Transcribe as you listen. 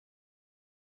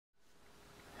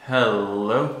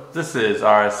Hello, this is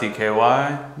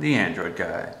RSCKY, the Android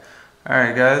guy.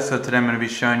 Alright guys, so today I'm going to be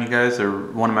showing you guys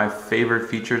one of my favorite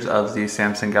features of the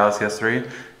Samsung Galaxy S3,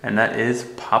 and that is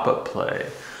pop-up play.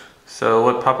 So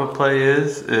what pop-up play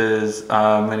is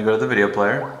I'm going to go to the video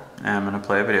player, and I'm going to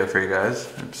play a video for you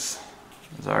guys. It's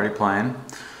already playing.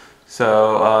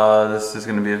 So this is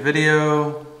going to be a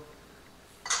video.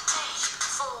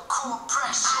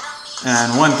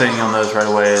 And one thing you'll notice right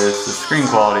away is the screen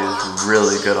quality is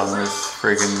really good on this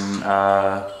freaking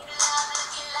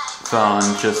phone,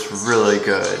 just really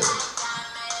good.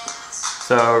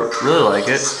 So really like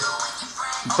it.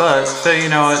 But say, you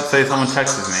know what, say someone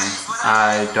texts me.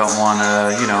 I don't want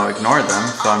to, ignore them,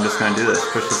 so I'm just going to do this.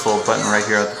 Push this little button right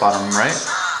here at the bottom right.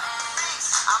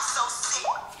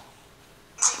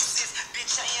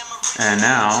 And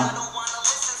now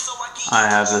I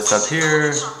have this up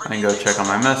here. I can go check on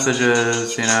my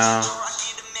messages,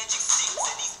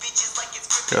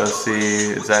 go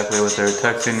see exactly what they're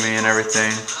texting me and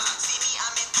everything.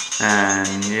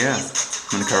 And yeah,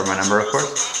 I'm gonna cover my number, of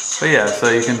course. But yeah, so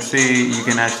you can see, you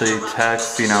can actually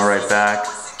text, right back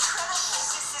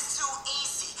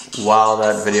while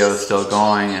that video is still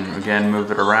going, and again,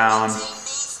 move it around.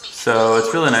 So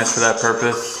it's really nice for that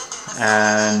purpose.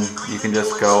 And you can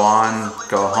just go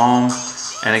home.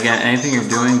 And again, anything you're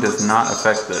doing does not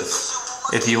affect this.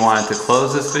 If you wanted to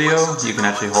close this video, you can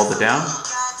actually hold it down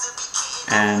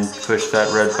and push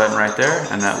that red button right there,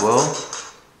 and that will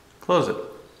close it.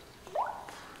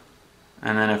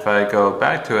 And then if I go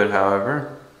back to it,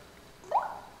 however,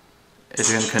 it's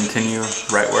going to continue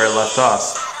right where it left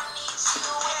off.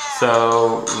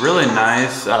 So really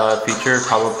nice feature,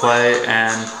 pop-up play,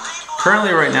 and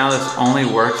currently right now this only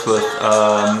works with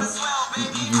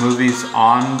movies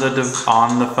on the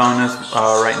phone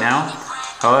right now.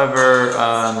 However,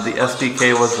 the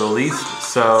SDK was released,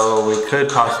 so we could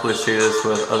possibly see this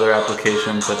with other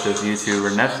applications such as YouTube or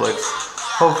Netflix,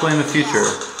 hopefully in the future.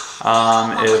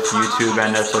 If YouTube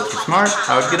and Netflix are smart,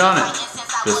 I would get on it.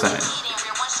 Just saying.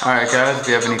 Alright guys, if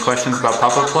you have any questions about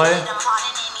pop-up play,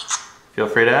 feel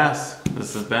free to ask.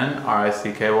 This has been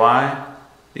RSCKY,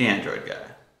 the Android guy.